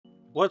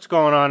What's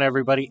going on,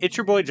 everybody? It's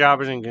your boy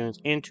Jobbers and Goons,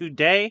 and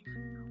today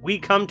we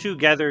come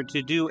together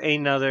to do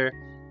another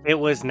It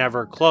Was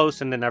Never Close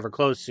in the Never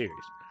Close series.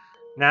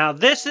 Now,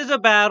 this is a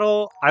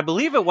battle, I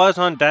believe it was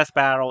on Death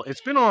Battle.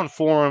 It's been on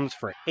forums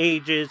for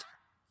ages.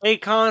 They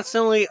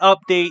constantly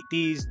update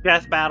these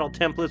Death Battle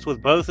templates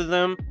with both of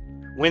them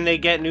when they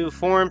get new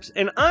forms,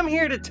 and I'm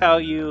here to tell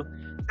you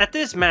that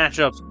this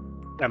matchup's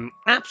an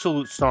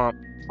absolute stomp,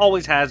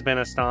 always has been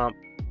a stomp,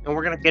 and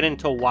we're going to get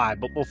into why.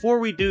 But before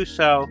we do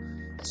so,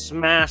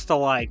 smash the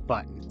like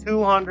button.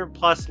 200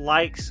 plus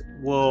likes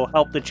will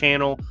help the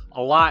channel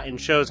a lot and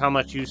shows how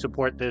much you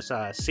support this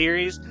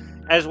series,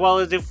 as well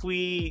as if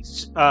we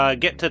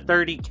get to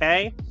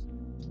 30k,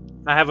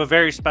 I have a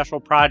very special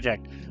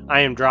project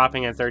I am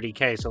dropping at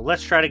 30k, so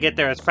let's try to get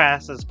there as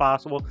fast as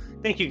possible.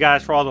 Thank you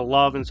guys for all the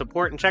love and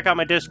support, and check out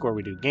my Discord.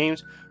 We do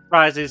games,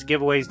 prizes,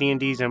 giveaways,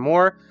 D&Ds, and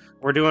more.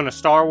 We're doing a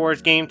Star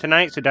Wars game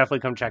tonight, so definitely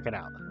come check it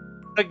out.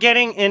 But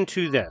getting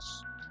into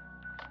this,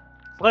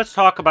 let's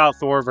talk about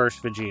Thor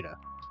versus Vegeta.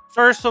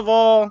 First of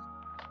all,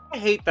 I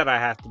hate that I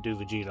have to do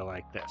Vegeta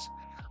like this.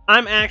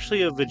 I'm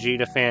actually a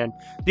Vegeta fan.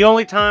 The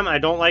only time I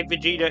don't like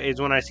Vegeta is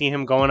when I see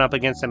him going up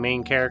against a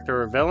main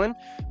character or villain,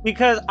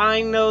 because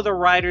I know the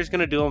writer's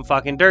gonna do him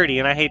fucking dirty,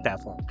 and I hate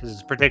that for him, because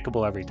it's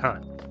predictable every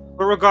time.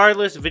 But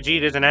regardless,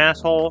 Vegeta's an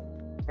asshole,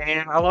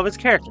 and I love his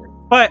character.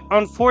 But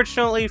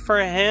unfortunately for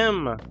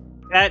him,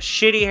 that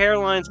shitty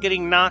hairline's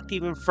getting knocked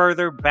even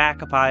further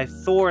back by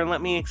Thor, and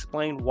let me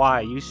explain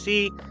why. You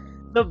see,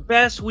 the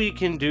best we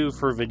can do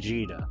for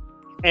Vegeta,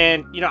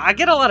 and, you know, I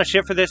get a lot of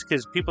shit for this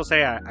because people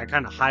say I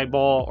kind of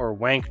highball or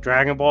wank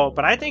Dragon Ball,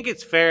 but I think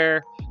it's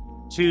fair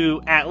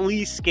to at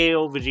least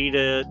scale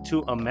Vegeta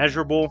to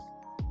immeasurable.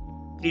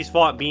 He's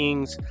fought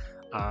beings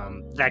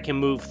that can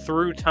move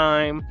through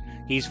time.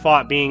 He's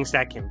fought beings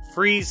that can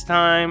freeze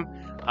time.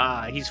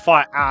 He's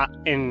fought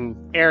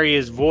in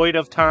areas void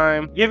of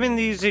time. Given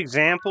these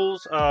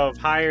examples of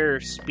higher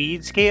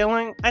speed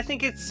scaling, I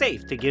think it's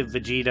safe to give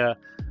Vegeta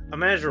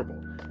immeasurable.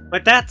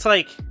 But that's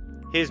like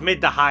his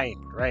mid to high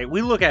end, right?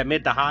 We look at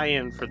mid to high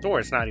end for Thor,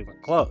 it's not even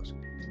close.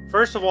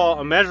 First of all,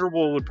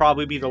 immeasurable would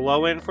probably be the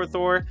low end for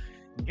Thor,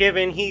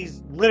 given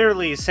he's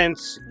literally,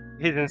 since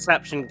his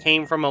inception,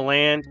 came from a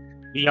land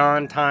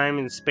beyond time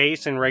and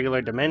space and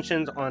regular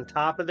dimensions. On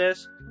top of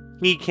this,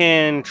 he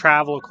can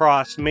travel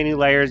across many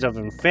layers of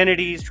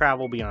infinities,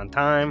 travel beyond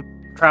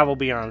time, travel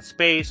beyond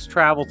space,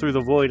 travel through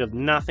the void of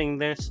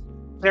nothingness.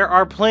 There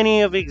are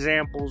plenty of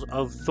examples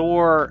of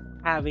Thor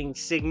having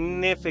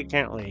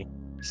significantly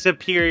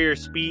superior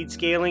speed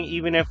scaling,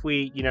 even if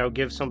we, you know,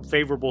 give some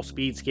favorable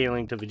speed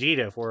scaling to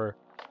Vegeta, if we're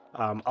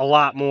a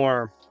lot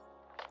more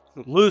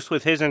loose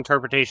with his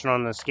interpretation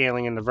on the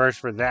scaling in the verse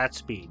for that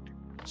speed.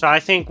 So I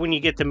think when you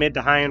get to mid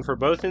to high end for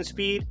both in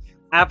speed,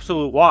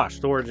 absolute wash.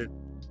 Thor just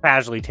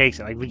casually takes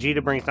it. Like,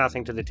 Vegeta brings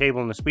nothing to the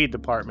table in the speed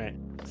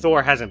department.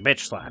 Thor hasn't bitch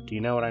slapped,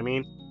 you know what I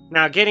mean?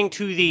 Now, getting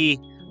to the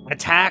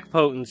attack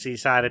potency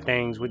side of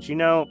things, which, you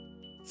know,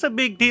 it's a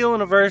big deal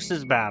in a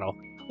versus battle.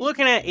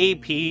 Looking at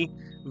AP,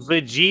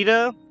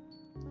 Vegeta,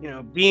 you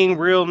know, being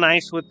real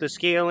nice with the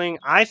scaling,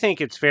 I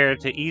think it's fair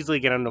to easily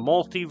get him to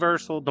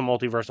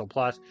Multiversal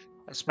Plus,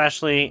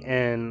 especially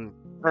in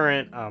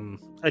current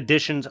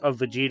editions of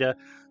Vegeta.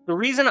 The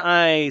reason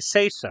I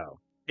say so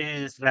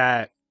is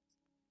that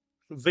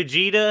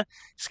Vegeta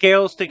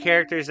scales to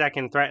characters that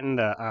can threaten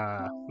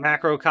the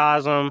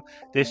macrocosm.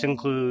 This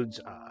includes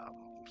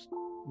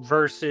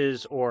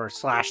verses or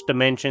slash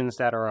dimensions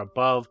that are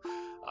above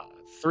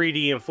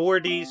 3D and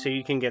 4D, so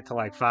you can get to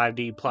like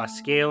 5D plus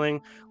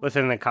scaling.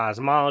 Within the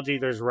cosmology,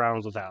 there's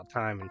realms without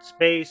time and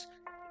space.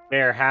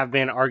 There have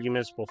been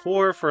arguments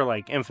before for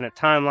like infinite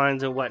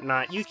timelines and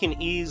whatnot. You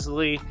can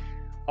easily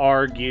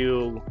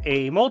argue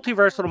a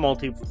multiversal to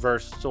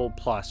multiversal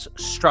plus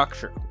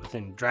structure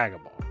within Dragon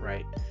Ball,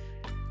 right?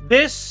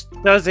 This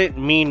doesn't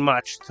mean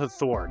much to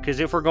Thor, because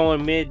if we're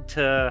going mid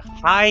to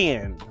high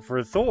end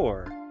for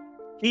Thor,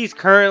 he's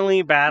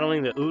currently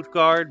battling the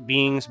Utgard,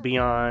 beings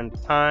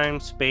beyond time,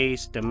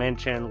 space,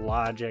 dimension,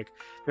 logic.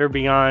 They're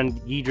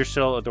beyond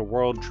Yggdrasil of the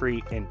World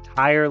Tree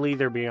entirely.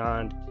 They're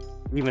beyond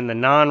even the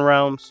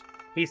non-realms.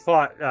 He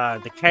fought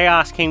the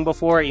Chaos King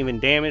before, even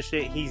damaged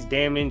it. He's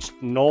damaged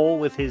Null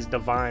with his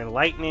Divine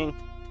Lightning.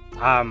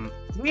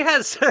 He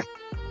has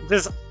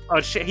this...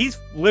 he's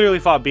literally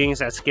fought beings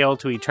that scale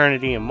to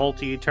eternity and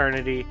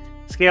multi-eternity.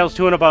 Scales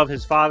to and above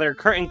his father.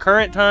 In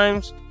current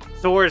times,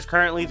 Thor is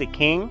currently the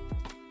king.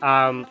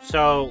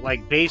 So,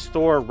 like, base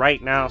Thor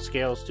right now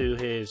scales to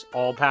his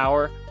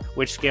all-power,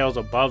 which scales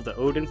above the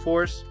Odin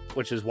Force,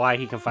 which is why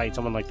he can fight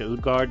someone like the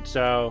Utgard.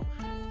 So,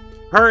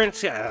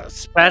 current,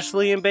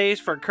 especially in base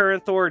for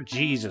current Thor,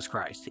 Jesus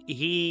Christ,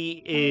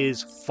 he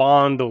is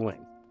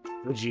fondling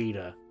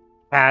Vegeta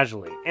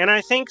casually. And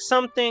I think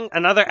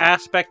another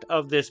aspect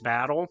of this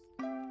battle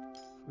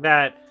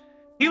that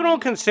people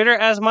don't consider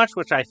as much,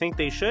 which I think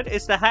they should,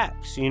 is the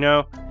hacks, you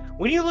know?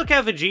 When you look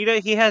at Vegeta,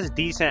 he has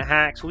decent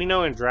hacks. We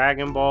know in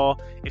Dragon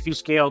Ball, if you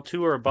scale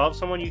 2 or above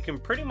someone, you can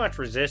pretty much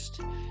resist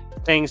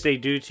things they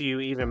do to you,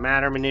 even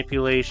matter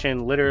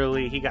manipulation.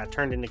 Literally, he got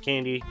turned into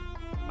candy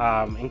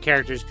and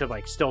characters could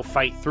like still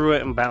fight through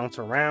it and bounce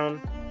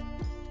around.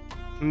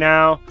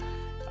 Now,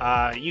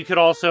 you could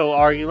also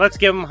argue, let's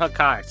give him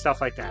Hakai,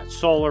 stuff like that.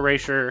 Soul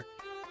Erasure,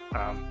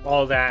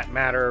 all that,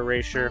 Matter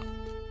Erasure.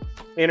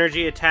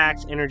 Energy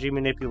attacks, energy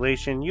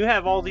manipulation. You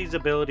have all these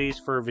abilities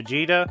for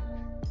Vegeta.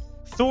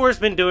 Thor's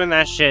been doing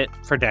that shit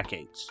for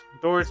decades.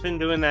 Thor's been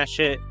doing that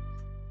shit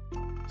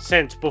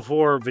since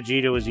before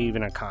Vegeta was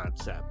even a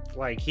concept.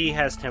 Like, he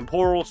has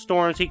temporal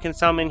storms he can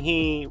summon.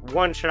 He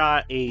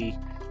one-shot a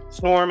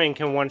storm and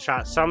can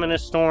one-shot summon a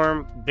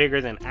storm bigger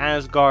than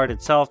Asgard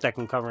itself that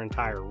can cover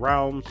entire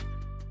realms.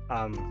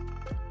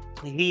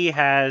 He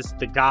has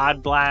the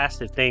God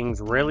Blast if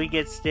things really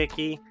get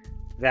sticky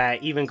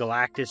that even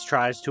Galactus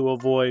tries to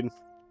avoid.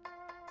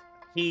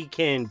 He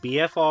can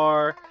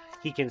BFR,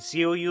 he can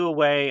seal you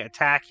away,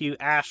 attack you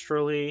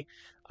astrally.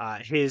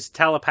 His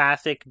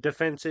telepathic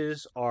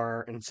defenses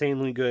are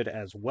insanely good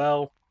as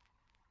well.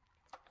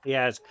 He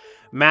has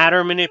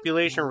matter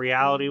manipulation,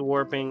 reality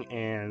warping,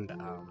 and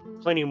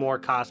plenty more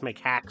cosmic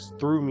hacks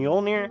through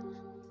Mjolnir.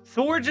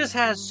 Thor just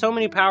has so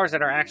many powers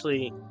that are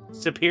actually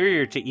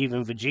superior to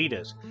even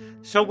Vegeta's.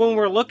 So when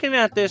we're looking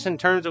at this in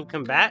terms of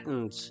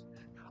combatants,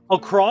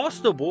 across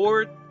the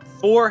board,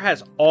 Thor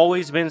has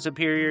always been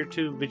superior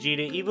to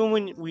Vegeta. Even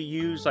when we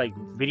use like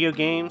video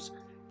games,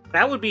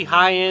 that would be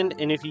high end,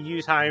 and if you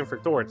use high end for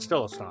Thor, it's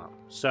still a stomp.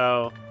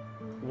 So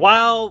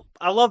while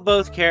I love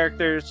both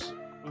characters,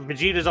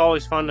 Vegeta's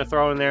always fun to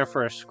throw in there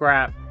for a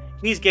scrap.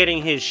 He's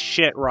getting his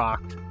shit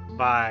rocked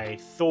by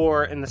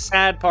Thor, and the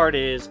sad part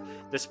is,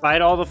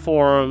 despite all the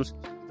forums,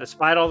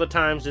 despite all the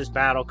times this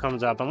battle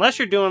comes up, unless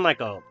you're doing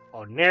like a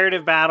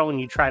narrative battle and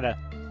you try to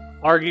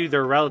argue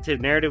they're relative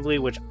narratively,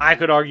 which I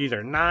could argue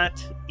they're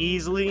not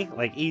easily,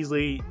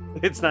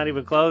 it's not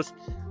even close.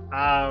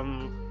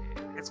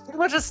 It's pretty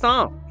much a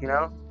stomp, you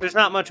know? There's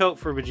not much hope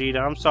for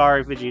Vegeta. I'm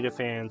sorry, Vegeta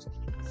fans.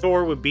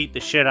 Thor would beat the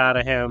shit out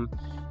of him.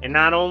 And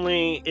not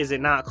only is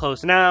it not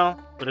close now,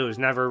 but it was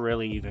never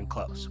really even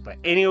close. But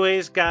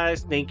anyways,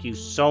 guys, thank you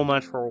so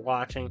much for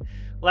watching.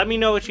 Let me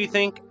know what you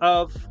think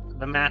of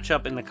the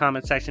matchup in the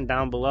comment section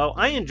down below.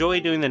 I enjoy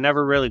doing the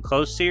Never Really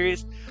Close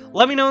series.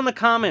 Let me know in the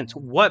comments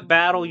what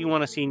battle you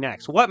want to see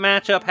next. What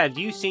matchup have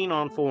you seen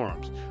on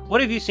forums?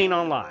 What have you seen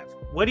on live?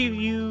 What have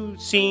you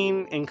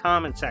seen in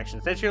comment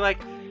sections that you're like,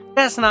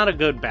 that's not a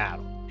good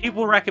battle?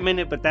 People recommend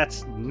it, but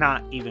that's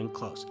not even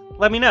close.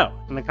 Let me know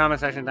in the comment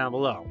section down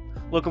below.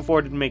 Looking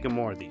forward to making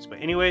more of these.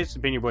 But anyways, it's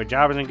been your boy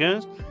Jobbers and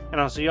Goons, and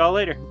I'll see y'all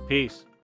later. Peace.